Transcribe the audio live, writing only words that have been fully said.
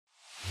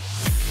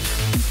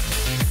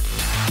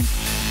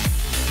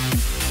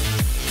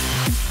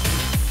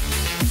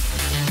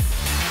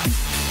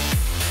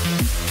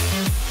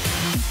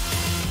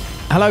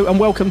Hello and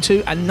welcome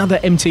to another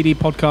MTD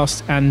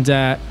podcast, and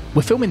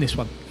we're filming this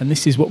one, and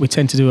this is what we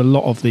tend to do a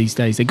lot of these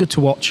days. They're good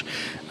to watch,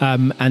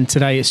 and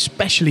today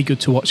especially good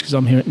to watch because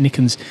I'm here at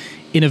NIKKEN's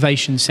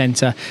Innovation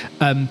Centre.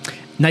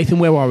 Nathan,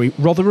 where are we?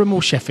 Rotherham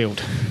or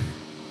Sheffield?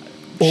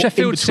 Or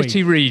Sheffield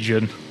City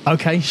region.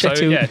 Okay, Sheffield.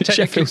 So, yeah,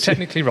 Sheffield.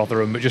 technically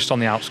Rotherham, but just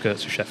on the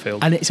outskirts of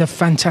Sheffield. And it's a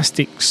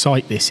fantastic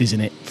site, this, isn't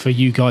it, for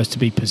you guys to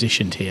be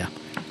positioned here?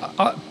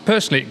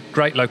 Personally,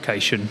 great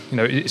location. You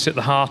know, it's at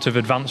the heart of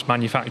advanced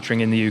manufacturing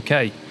in the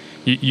UK.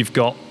 You've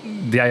got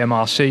the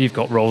AMRC, you've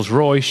got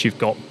Rolls-Royce, you've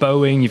got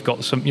Boeing, you've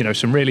got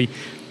some really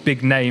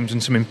big names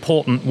and some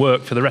important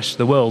work for the rest of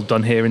the world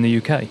done here in the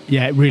UK.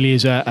 Yeah, it really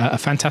is a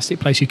fantastic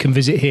place. You can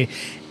visit here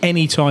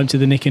anytime to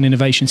the NIKKEN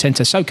Innovation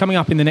Centre. So coming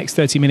up in the next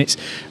 30 minutes,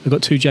 we've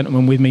got two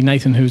gentlemen with me.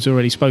 Nathan, who's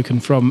already spoken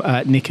from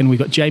NIKKEN. We've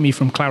got Jamie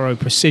from Claro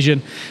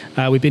Precision.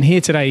 We've been here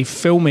today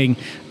filming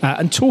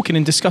and talking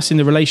and discussing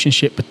the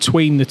relationship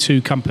between the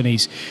two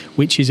companies,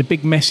 which is a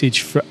big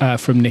message from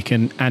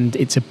NIKKEN, and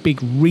it's a big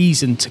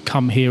reason to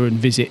come here and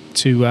visit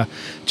to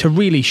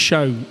really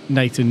show,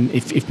 Nathan,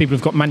 if people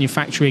have got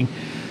manufacturing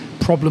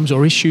problems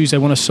or issues they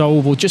want to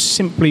solve, or just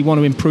simply want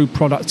to improve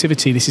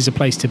productivity, this is a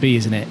place to be,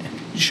 isn't it?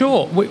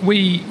 Sure.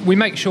 We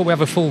make sure we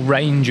have a full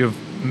range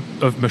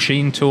of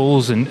machine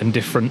tools and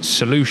different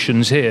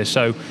solutions here.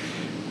 So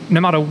no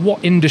matter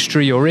what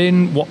industry you're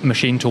in, what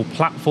machine tool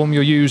platform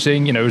you're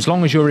using, you know, as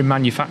long as you're in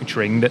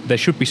manufacturing, that there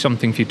should be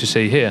something for you to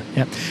see here.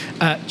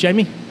 Yeah.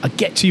 Jamie, I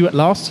get to you at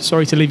last.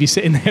 Sorry to leave you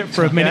sitting there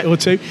for a minute or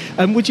two.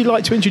 Would you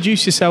like to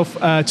introduce yourself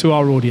to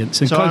our audience,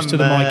 and close to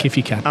the mic if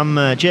you can?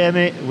 I'm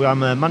Jamie.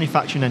 I'm a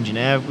manufacturing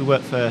engineer. We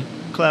work for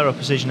Claro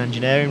Precision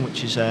Engineering,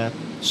 which is a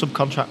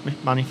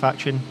subcontract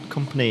manufacturing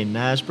company in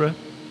Knaresborough.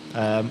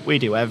 We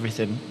do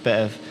everything, bit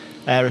of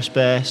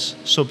aerospace,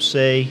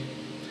 subsea,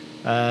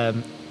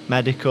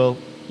 medical,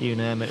 you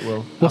name it.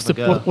 What's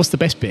the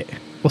best bit?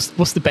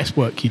 What's the best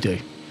work you do?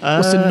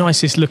 What's the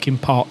nicest looking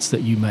parts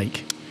that you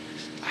make?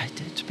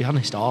 To be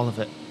honest, all of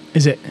it.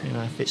 Is it? You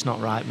know, if it's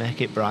not right,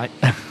 make it bright.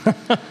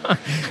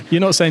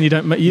 You're not saying you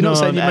don't. You're not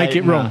saying you make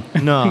it wrong.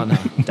 No,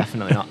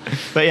 definitely not.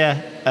 But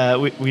yeah,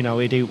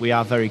 we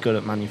are very good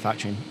at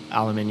manufacturing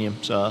aluminium.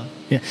 So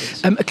yeah,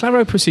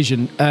 Claro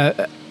Precision.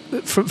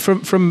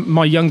 From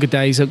my younger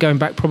days, going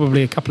back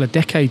probably a couple of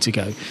decades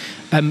ago,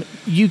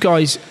 you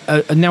guys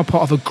are now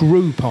part of a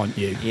group, aren't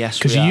you? Yes,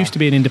 because you used to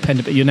be an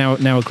independent, but you're now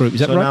a group. Is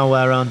that right? So now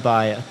we're owned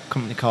by a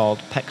company called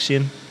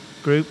Pexion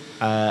Group,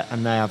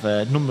 and they have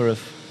a number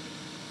of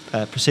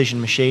precision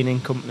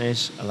machining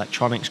companies,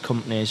 electronics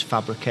companies,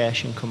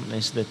 fabrication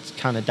companies that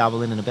kind of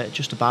dabble in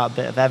just about a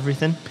bit of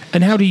everything.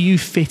 And how do you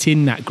fit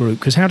in that group?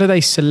 Because how do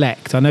they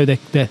select? I know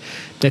they're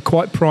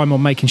quite prime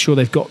on making sure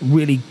they've got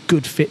really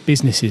good fit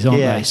businesses, aren't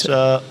they? Yeah.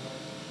 So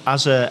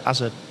as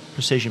a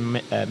precision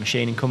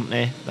machining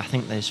company, I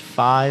think there's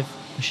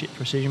 6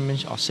 precision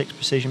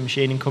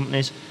machining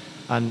companies,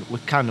 and we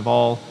kind of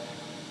all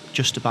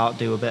just about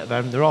do a bit of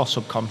everything. They're all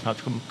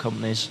subcontract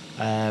companies.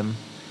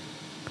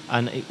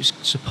 And it was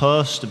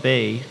supposed to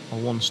be a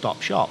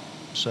one-stop shop.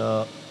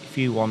 So if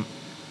you want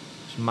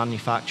some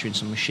manufacturing,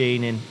 some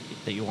machining,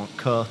 that you want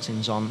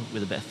coatings on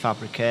with a bit of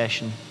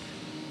fabrication,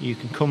 you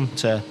can come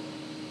to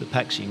the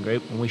Pexion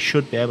Group, and we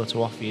should be able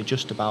to offer you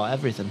just about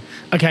everything.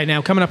 Okay,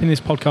 now coming up in this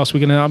podcast,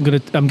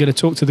 I'm gonna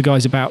talk to the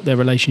guys about their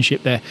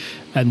relationship there,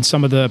 and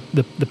some of the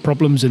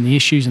problems and the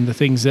issues and the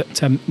things that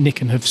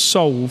NIKKEN have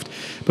solved.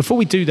 Before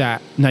we do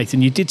that,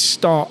 Nathan, you did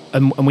start,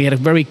 and we had a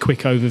very quick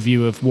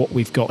overview of what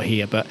we've got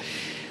here, but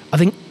I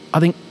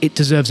think it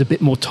deserves a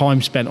bit more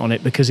time spent on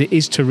it, because it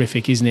is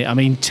terrific, isn't it? I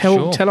mean,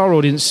 tell our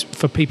audience,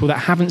 for people that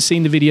haven't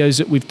seen the videos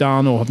that we've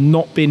done or have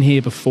not been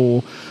here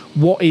before,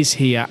 what is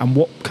here and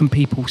what can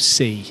people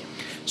see?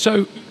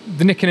 So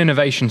the NIKKEN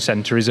Innovation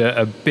Centre is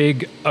a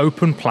big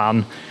open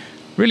plan,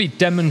 really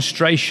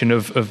demonstration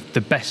of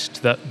the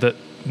best that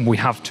we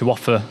have to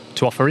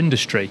offer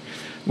industry.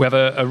 We have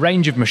a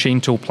range of machine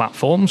tool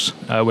platforms.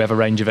 We have a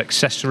range of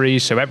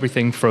accessories, so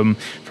everything from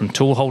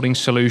tool holding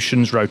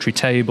solutions, rotary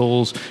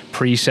tables,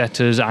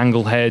 presetters,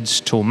 angle heads,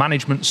 tool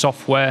management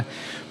software,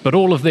 but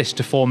all of this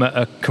to form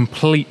a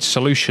complete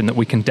solution that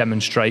we can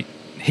demonstrate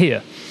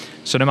here.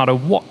 So no matter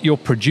what you're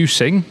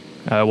producing,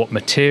 what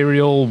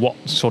material, what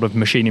sort of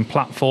machining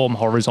platform,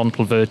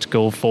 horizontal,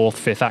 vertical, fourth,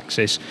 fifth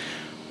axis,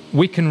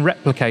 we can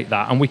replicate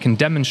that, and we can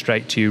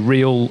demonstrate to you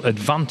real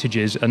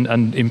advantages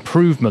and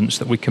improvements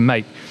that we can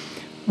make.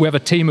 We have a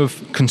team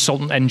of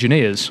consultant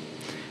engineers,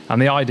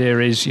 and the idea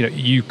is,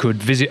 you could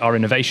visit our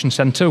innovation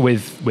centre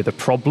with a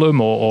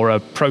problem or a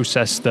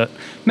process that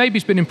maybe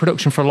has been in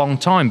production for a long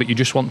time, but you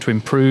just want to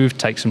improve,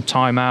 take some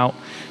time out,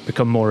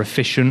 become more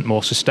efficient,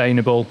 more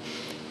sustainable.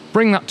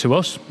 Bring that to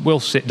us.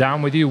 We'll sit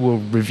down with you, we'll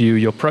review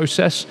your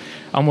process,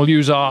 and we'll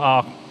use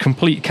our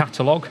complete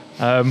catalogue,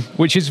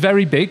 which is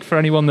very big for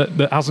anyone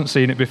that hasn't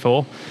seen it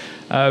before.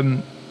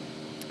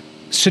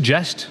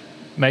 Suggest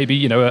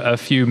maybe a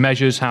few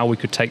measures how we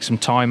could take some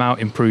time out,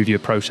 improve your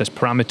process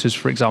parameters,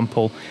 for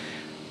example,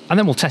 and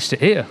then we'll test it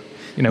here.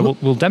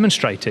 we'll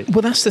demonstrate it.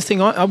 Well, that's the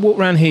thing. I walk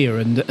around here,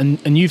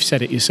 and you've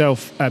said it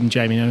yourself,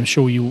 Jamie, and I'm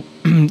sure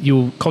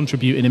you'll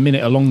contribute in a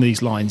minute along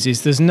these lines.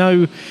 There's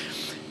no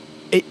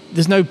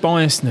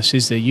biasness,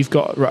 is there? You've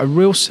got a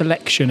real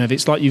selection of.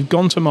 It's like you've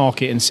gone to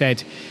market and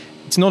said,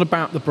 it's not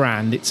about the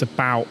brand, it's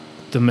about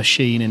the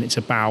machine, and it's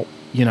about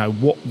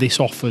what this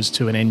offers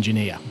to an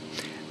engineer.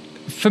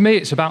 For me,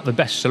 it's about the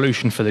best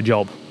solution for the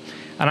job,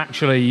 and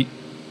actually,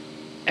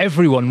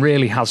 everyone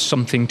really has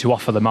something to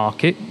offer the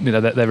market.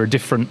 There are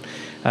different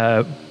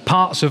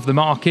parts of the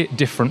market,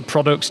 different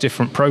products,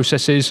 different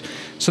processes.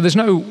 So there's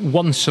no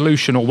one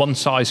solution or one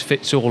size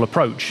fits all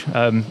approach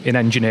in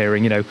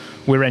engineering.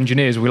 We're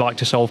engineers, we like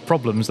to solve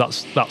problems.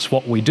 That's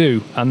what we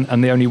do.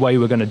 And the only way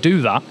we're going to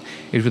do that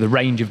is with a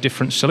range of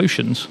different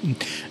solutions.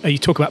 You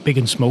talk about big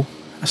and small.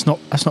 That's not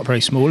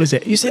very small, is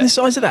it? You see the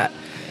size of that?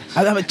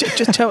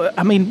 Just tell.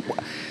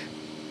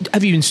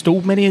 Have you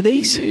installed many of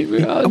these?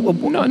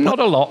 Not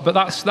a lot, but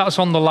that's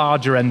on the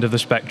larger end of the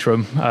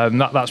spectrum.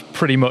 That's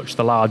pretty much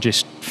the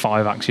largest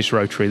 5-axis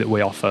rotary that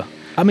we offer.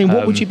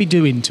 What would you be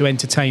doing to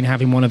entertain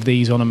having one of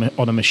these on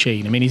a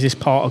machine? Is this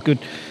part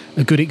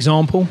a good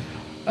example?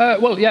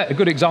 Well, yeah, a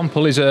good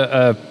example is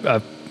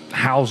a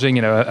housing,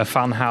 a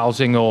fan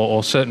housing,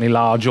 or certainly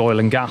large oil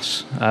and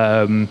gas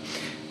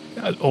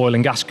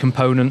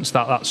components,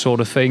 that sort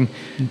of thing.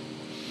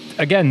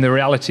 Again, the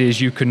reality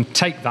is you can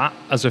take that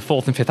as a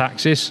 4th and 5th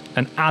axis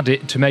and add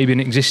it to maybe an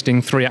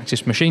existing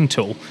 3-axis machine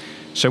tool.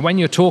 So when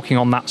you're talking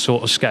on that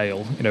sort of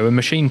scale, a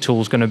machine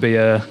tool is going to be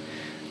a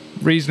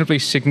reasonably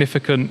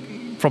significant,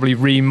 probably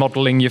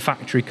remodeling your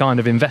factory kind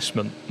of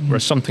investment,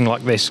 whereas something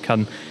like this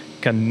can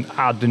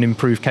add and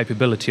improve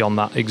capability on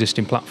that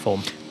existing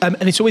platform. And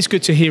it's always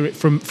good to hear it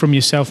from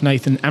yourself,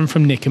 Nathan, and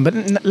from NIKKEN.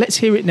 But let's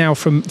hear it now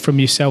from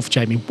yourself,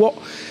 Jamie.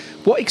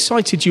 What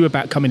excited you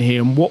about coming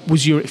here, and what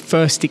was your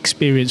first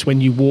experience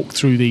when you walked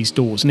through these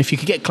doors? And if you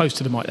could get close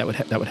to the mic, that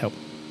would help.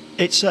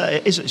 It's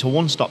a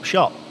one-stop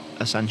shop,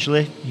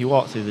 essentially. You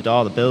walk through the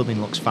door, the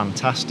building looks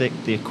fantastic.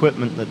 The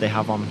equipment that they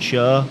have on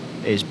show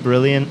is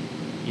brilliant.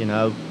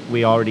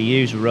 We already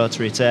use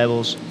rotary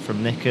tables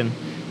from NIKKEN.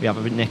 We have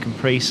a NIKKEN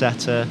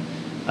presetter,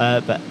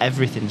 but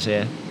everything's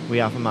here. We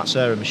have a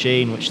Matsura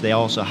machine, which they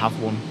also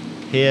have one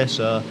here.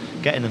 So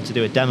getting them to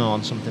do a demo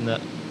on something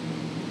that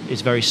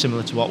is very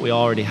similar to what we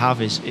already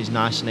have is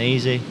nice and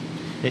easy.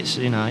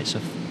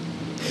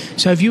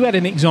 So have you had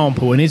an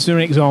example, and is there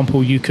an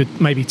example you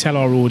could maybe tell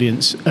our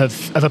audience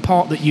of a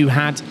part that you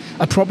had,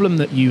 a problem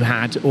that you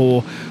had,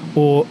 or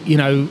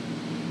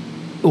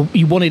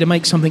you wanted to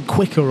make something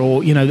quicker,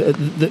 or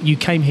that you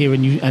came here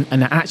and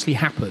it actually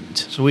happened?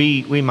 So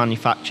we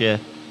manufacture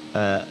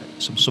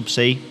some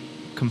subsea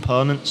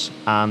components,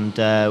 and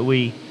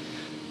we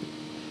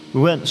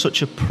weren't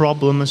such a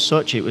problem as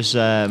such. It was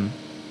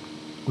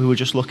we were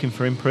just looking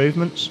for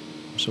improvements.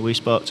 So we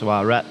spoke to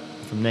our rep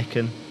from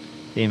NIKKEN.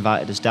 He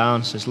invited us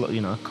down, says, look,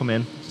 come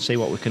in, see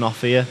what we can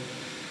offer you.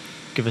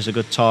 Give us a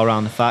good tour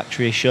around the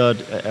factory.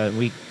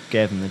 We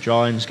gave him the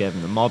drawings, gave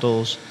him the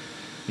models.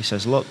 He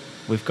says, look,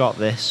 we've got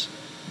this.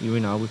 We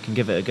can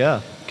give it a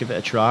go, give it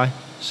a try,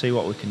 see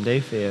what we can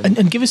do for you.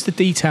 And give us the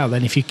detail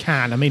then, if you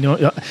can.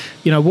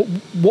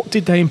 What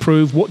did they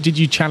improve? What did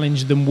you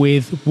challenge them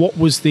with? What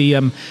was the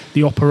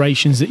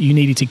operations that you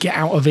needed to get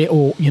out of it,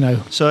 or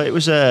So it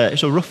was a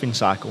roughing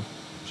cycle.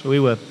 So we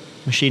were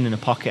machining a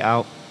pocket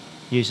out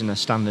using a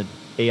standard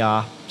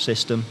ER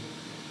system,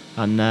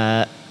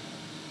 and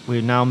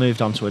we've now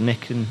moved on to a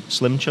NIKKEN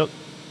slim chuck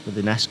with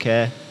an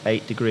SK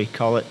 8-degree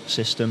collet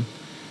system.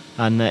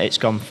 And it's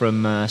gone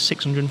from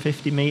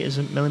 650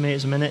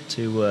 millimetres a minute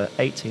to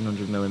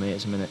 1800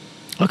 millimetres a minute.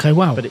 Okay,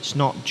 wow. But it's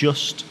not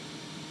just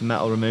the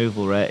metal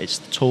removal rate, it's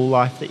the tool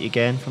life that you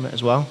gain from it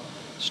as well.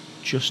 It's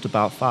just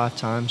about 5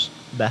 times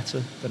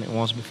better than it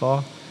was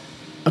before.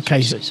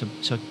 Okay. So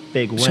it's a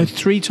big win. So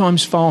 3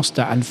 times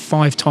faster and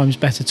 5 times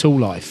better tool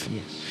life?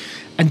 Yes.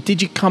 And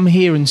did you come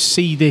here and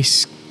see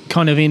this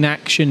kind of in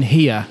action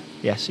here?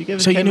 Yes, you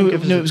knew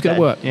it was going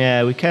to work?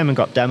 Yeah, we came and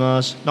got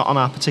demos, not on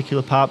our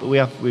particular part, but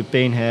we've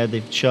been here,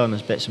 they've shown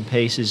us bits and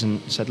pieces and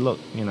said,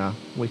 look,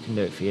 we can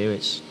do it for you,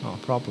 it's not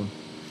a problem.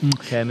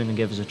 Came in and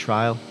gave us a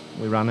trial,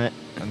 we ran it,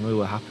 and we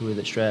were happy with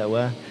it straight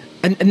away.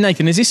 And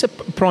Nathan, is this a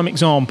prime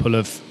example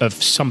of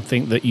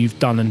something that you've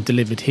done and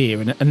delivered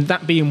here? And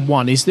that being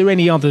one, is there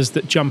any others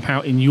that jump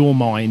out in your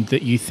mind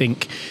that you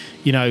think,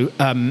 I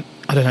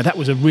don't know, that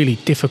was a really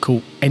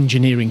difficult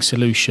engineering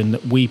solution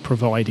that we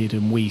provided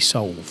and we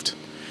solved?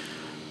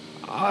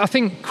 I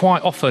think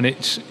quite often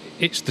it's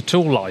the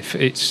tool life.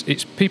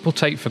 It's people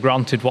take for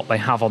granted what they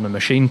have on the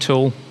machine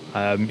tool.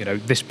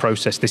 This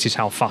process, this is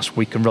how fast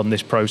we can run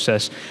this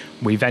process.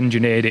 We've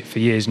engineered it for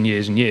years and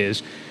years and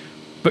years.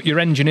 But you're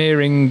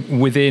engineering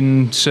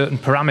within certain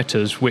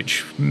parameters,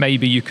 which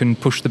maybe you can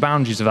push the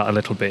boundaries of that a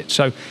little bit.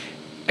 So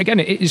again,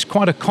 it is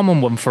quite a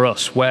common one for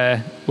us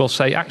where we'll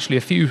say actually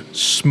a few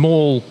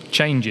small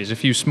changes, a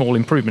few small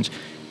improvements.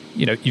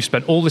 You've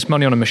spent all this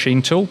money on a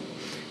machine tool.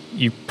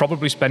 You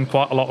probably spend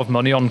quite a lot of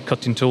money on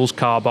cutting tools,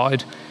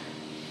 carbide.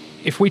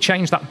 If we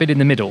change that bit in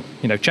the middle,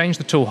 change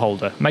the tool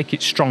holder, make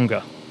it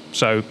stronger,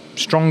 So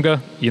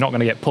stronger, you're not going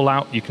to get pull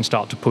out, you can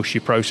start to push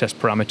your process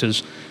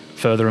parameters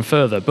further and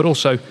further, but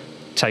also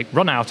take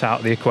run out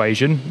of the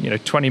equation,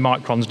 20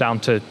 microns down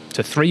to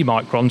 3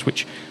 microns,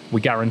 which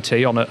we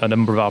guarantee on a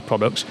number of our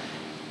products,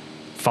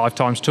 5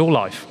 times tool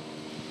life.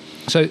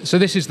 So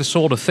this is the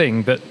sort of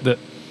thing that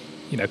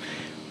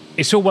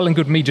it's all well and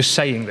good me just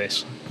saying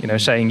this,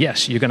 saying,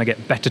 yes, you're going to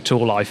get better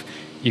tool life,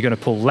 you're going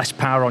to pull less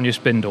power on your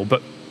spindle,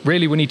 but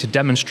really we need to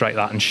demonstrate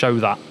that and show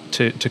that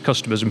to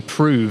customers and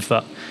prove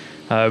that,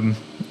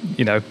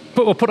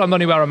 but we'll put our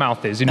money where our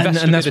mouth is. And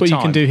that's what you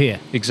can do here.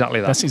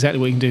 Exactly that. That's exactly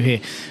what you can do here.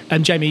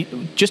 And Jamie,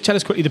 just tell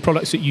us quickly the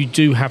products that you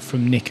do have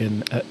from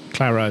NIKKEN at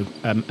Claro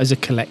as a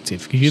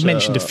collective, because you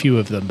mentioned a few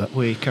of them. But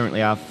we currently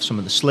have some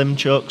of the slim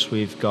chucks.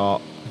 We've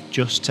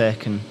just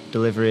taken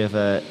delivery of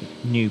a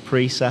new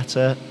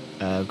presetter.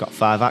 We've got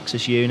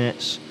 5-axis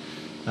units,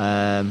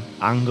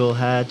 angle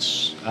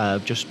heads.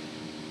 Just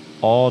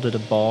ordered a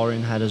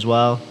boring head as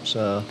well.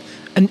 So.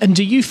 And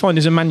do you find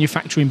as a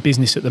manufacturing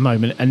business at the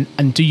moment,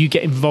 and do you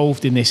get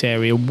involved in this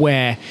area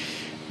where,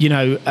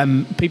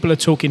 people are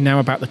talking now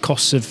about the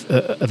costs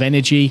of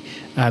energy,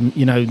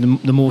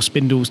 the more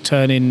spindles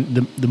turning,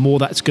 the more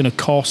that's going to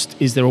cost.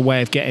 Is there a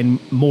way of getting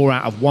more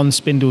out of one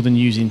spindle than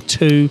using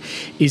 2?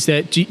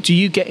 Do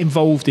you get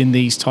involved in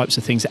these types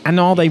of things? And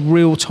are they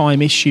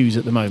real-time issues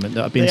at the moment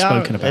that have been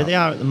spoken about? They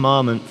are at the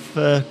moment.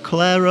 For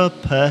Claro,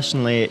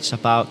 personally, it's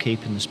about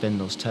keeping the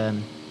spindles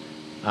turning.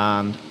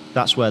 And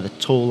that's where the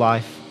tool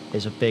life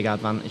is a big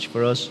advantage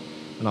for us,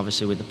 and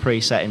obviously with the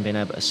presetting, being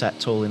able to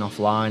set tooling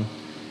offline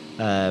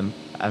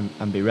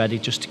and be ready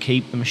just to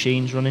keep the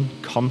machines running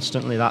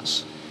constantly.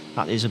 That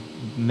is a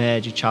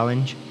major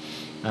challenge.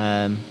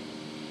 Well,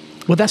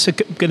 that's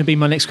going to be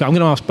my next question. I'm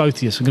going to ask both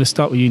of you. So I'm going to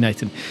start with you,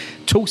 Nathan.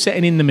 Tool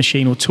setting in the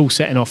machine or tool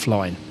setting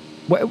offline?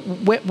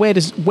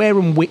 Where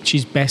and which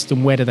is best,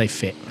 and where do they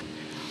fit?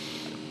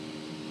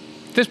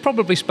 There's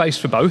probably space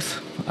for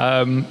both,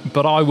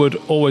 but I would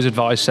always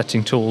advise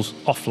setting tools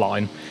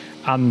offline,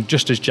 and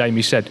just as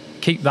Jamie said,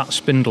 keep that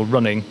spindle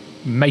running,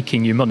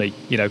 making you money,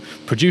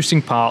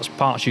 producing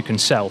parts you can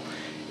sell.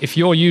 If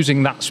you're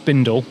using that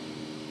spindle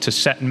to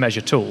set and measure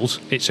tools,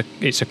 it's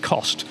a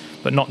cost,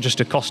 but not just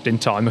a cost in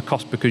time, a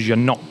cost because you're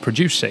not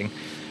producing.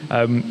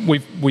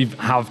 We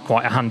have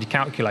quite a handy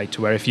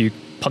calculator where if you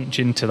punch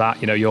into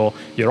that,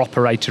 your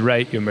operator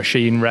rate, your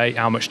machine rate,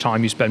 how much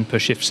time you spend per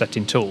shift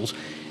setting tools,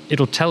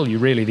 it'll tell you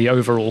really the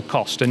overall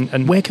cost.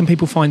 And where can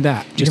people find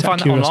that? You can find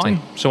that online.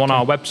 So on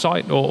our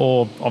website,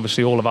 or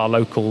obviously all of our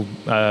local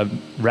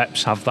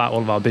reps have that,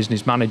 all of our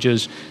business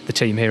managers, the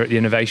team here at the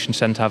Innovation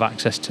Centre have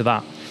access to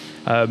that.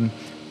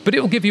 But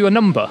it'll give you a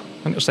number,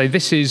 and it'll say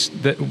this is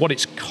what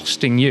it's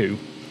costing you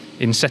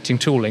in setting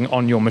tooling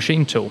on your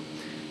machine tool.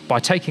 By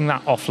taking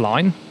that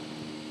offline,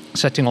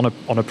 setting on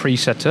a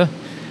presetter,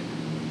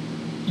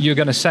 you're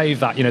going to save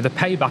that. The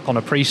payback on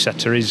a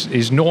presetter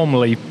is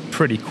normally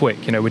pretty quick.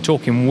 We're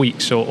talking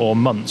weeks or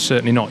months,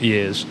 certainly not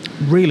years.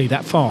 Really,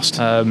 that fast?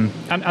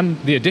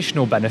 And the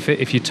additional benefit,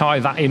 if you tie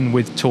that in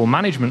with tool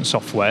management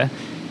software,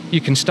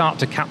 you can start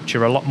to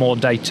capture a lot more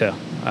data.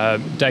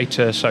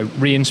 So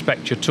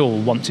re-inspect your tool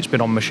once it's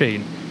been on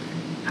machine.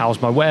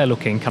 How's my wear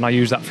looking? Can I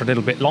use that for a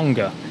little bit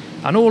longer?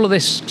 And all of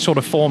this sort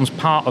of forms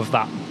part of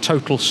that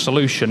total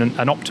solution and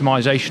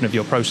optimization of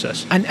your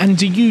process. And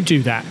do you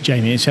do that,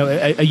 Jamie? So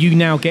are you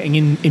now getting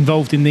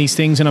involved in these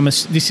things? And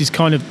this is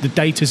kind of the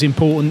data's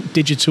important,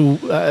 digital,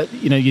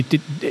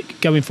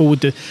 going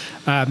forward to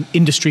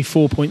Industry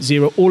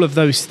 4.0, all of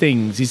those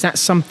things. Is that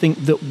something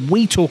that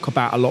we talk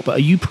about a lot, but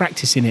are you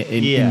practicing it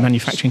in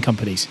manufacturing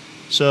companies?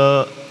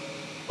 So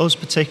us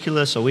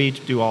particular, so we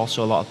do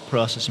also a lot of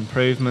process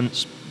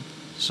improvements.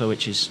 So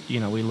which is, we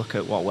look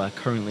at what we're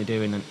currently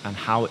doing and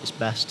how it's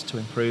best to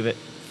improve it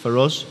for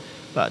us.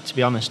 But to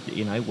be honest,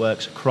 it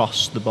works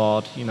across the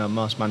board.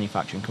 Most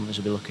manufacturing companies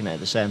will be looking at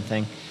the same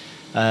thing.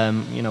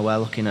 We're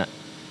looking at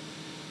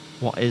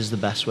what is the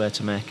best way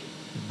to make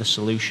the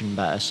solution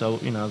better. So,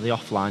 the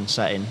offline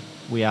setting,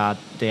 we are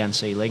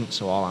DNC linked,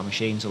 so all our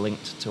machines are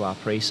linked to our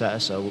presetter.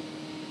 So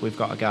we've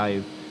got a guy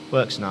who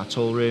works in our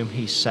tool room.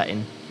 He's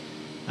setting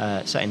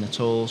the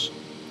tools,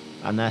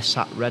 and they're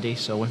sat ready.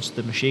 So once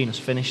the machine has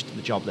finished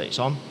the job that it's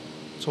on,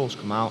 tools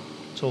come out,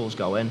 tools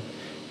go in,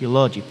 you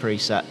load your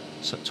preset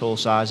tool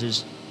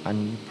sizes,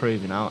 and you're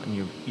proving out,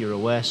 and you're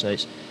aware. So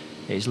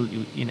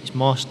it's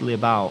mostly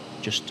about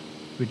just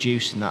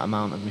reducing that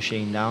amount of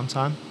machine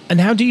downtime.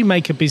 And how do you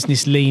make a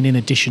business lean in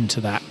addition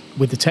to that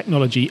with the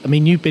technology? I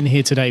mean, you've been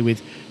here today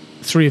with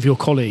 3 of your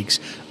colleagues.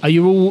 Are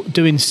you all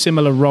doing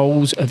similar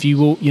roles? Have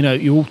you all,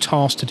 you're all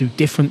tasked to do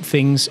different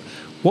things?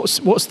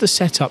 What's the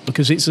setup?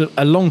 Because it's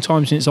a long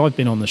time since I've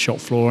been on the shop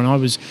floor, and I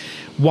was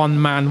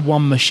one man,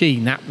 one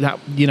machine. That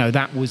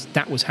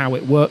was how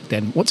it worked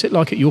then. What's it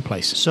like at your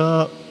place?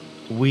 So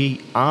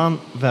we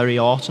aren't very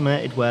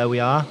automated where we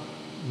are.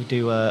 We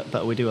do a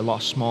lot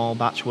of small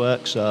batch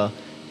work. So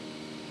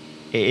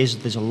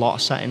there's a lot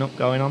of setting up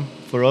going on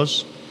for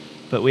us,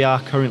 but we are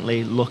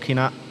currently looking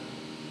at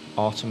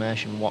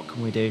automation. What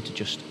can we do to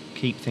just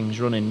keep things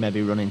running?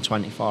 Maybe running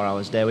 24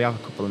 hours a day. We have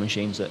a couple of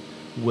machines that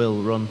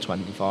will run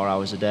 24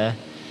 hours a day.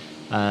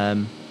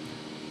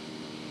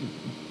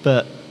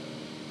 But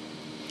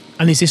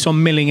and is this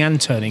on milling and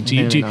turning?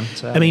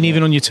 I mean,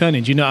 even on your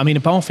turning, do you know? I mean,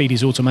 a bar feed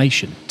is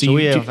automation.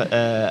 We have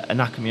a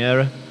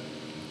Nakamura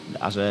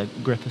that has a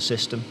gripper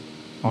system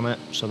on it,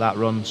 so that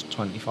runs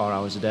 24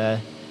 hours a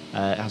day.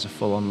 It has a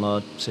full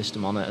unload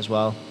system on it as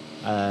well.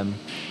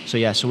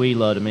 So we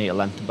load a metre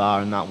length of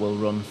bar, and that will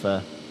run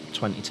for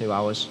 22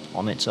 hours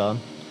on its own.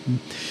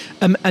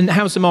 And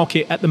how's the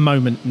market at the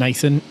moment,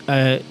 Nathan?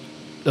 A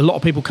lot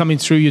of people coming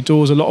through your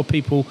doors. A lot of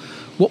people.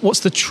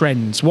 What's the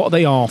trends? What are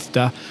they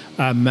after?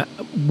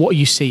 What are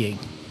you seeing?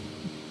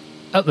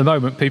 At the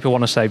moment, people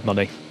want to save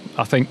money.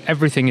 I think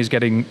everything is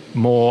getting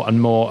more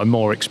and more and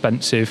more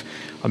expensive.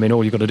 I mean,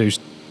 all you've got to do is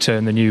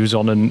turn the news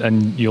on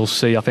and you'll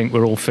see. I think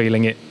we're all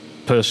feeling it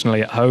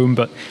personally at home,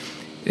 but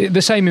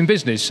the same in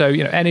business. So,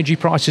 energy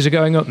prices are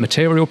going up,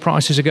 material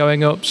prices are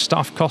going up,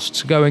 staff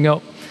costs are going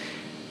up.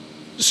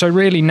 So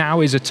really now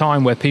is a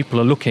time where people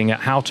are looking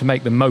at how to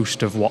make the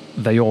most of what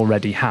they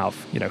already have,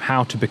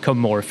 how to become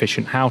more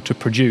efficient, how to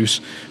produce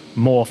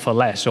more for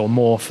less or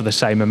more for the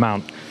same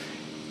amount.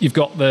 You've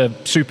got the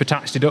super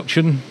tax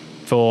deduction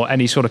for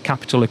any sort of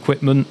capital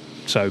equipment,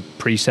 so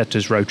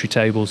presetters, rotary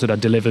tables that are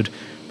delivered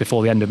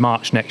before the end of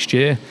March next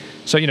year.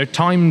 So,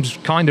 time's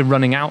kind of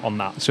running out on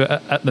that. So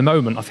at the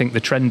moment, I think the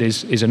trend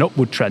is an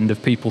upward trend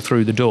of people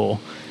through the door,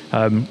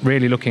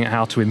 really looking at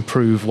how to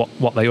improve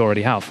what they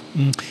already have.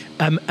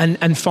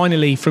 And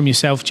finally, from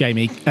yourself,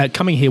 Jamie,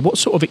 coming here, what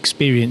sort of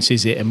experience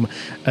is it,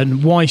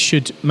 and why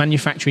should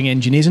manufacturing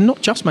engineers, and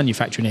not just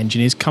manufacturing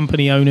engineers,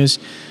 company owners,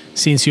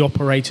 CNC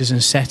operators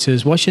and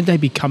setters, why should they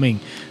be coming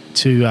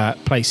to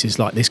places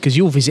like this? Because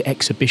you'll visit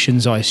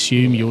exhibitions, I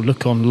assume, you'll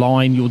look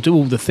online, you'll do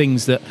all the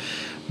things that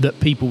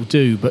people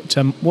do, but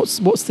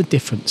what's the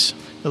difference?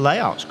 The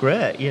layout's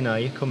great. You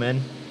come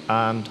in,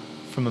 and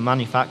from a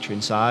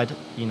manufacturing side,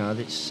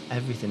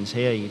 everything's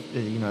here.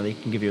 They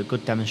can give you a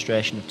good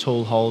demonstration of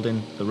tool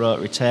holding, the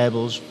rotary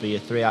tables for your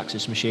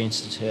 3-axis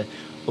machines to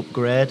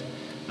upgrade,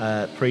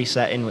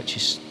 presetting, which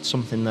is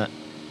something that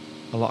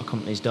a lot of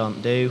companies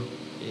don't do.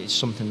 It's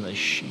something that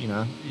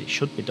it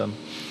should be done,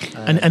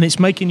 and it's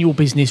making your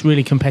business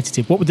really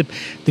competitive. What would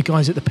the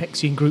guys at the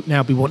Pexion Group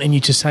now be wanting you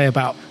to say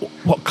about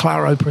what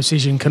Claro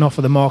Precision can offer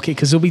the market?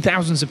 Because there'll be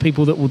thousands of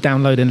people that will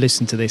download and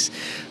listen to this.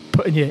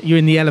 Putting you're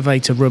in the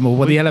elevator room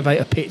or the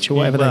elevator pitch or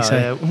whatever they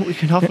say. Yeah, we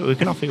can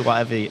offer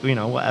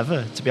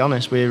whatever. To be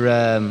honest, we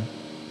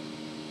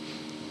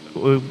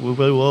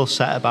will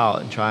set about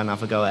and try and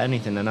have a go at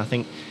anything. And I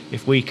think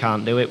if we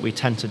can't do it, we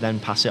tend to then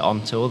pass it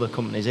on to other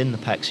companies in the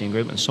Pexion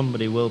Group, and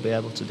somebody will be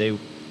able to do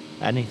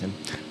anything.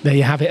 There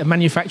you have it, a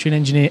manufacturing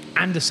engineer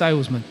and a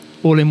salesman,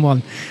 all in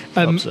one.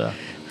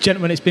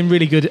 Gentlemen, it's been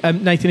really good.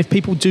 Nathan, if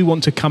people do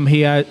want to come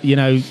here,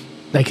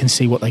 they can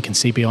see what they can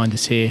see behind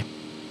us here.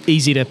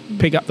 Easy to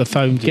pick up the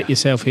phone, get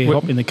yourself here,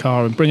 hop in the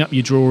car and bring up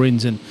your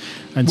drawings and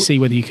see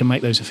whether you can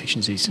make those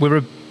efficiencies. We're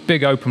a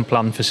big open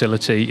plan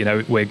facility.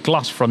 We're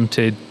glass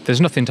fronted. There's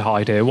nothing to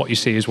hide here. What you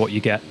see is what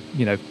you get.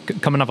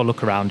 Come and have a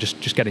look around.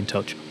 Just get in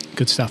touch.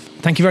 Good stuff.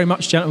 Thank you very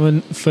much, gentlemen,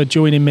 for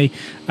joining me.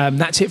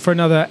 That's it for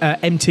another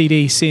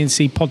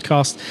MTDCNC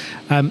podcast.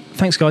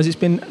 Thanks, guys. It's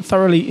been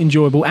thoroughly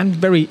enjoyable and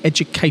very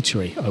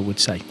educatory, I would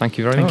say. Thank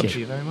you very much. Thank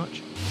you very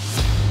much.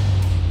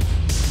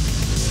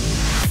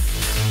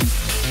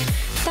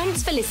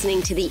 Thanks for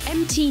listening to the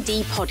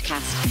MTD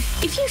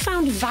podcast. If you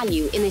found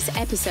value in this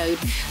episode,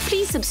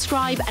 please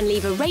subscribe and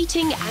leave a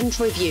rating and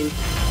review.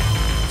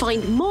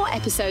 Find more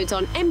episodes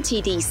on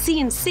mtdcnc.com.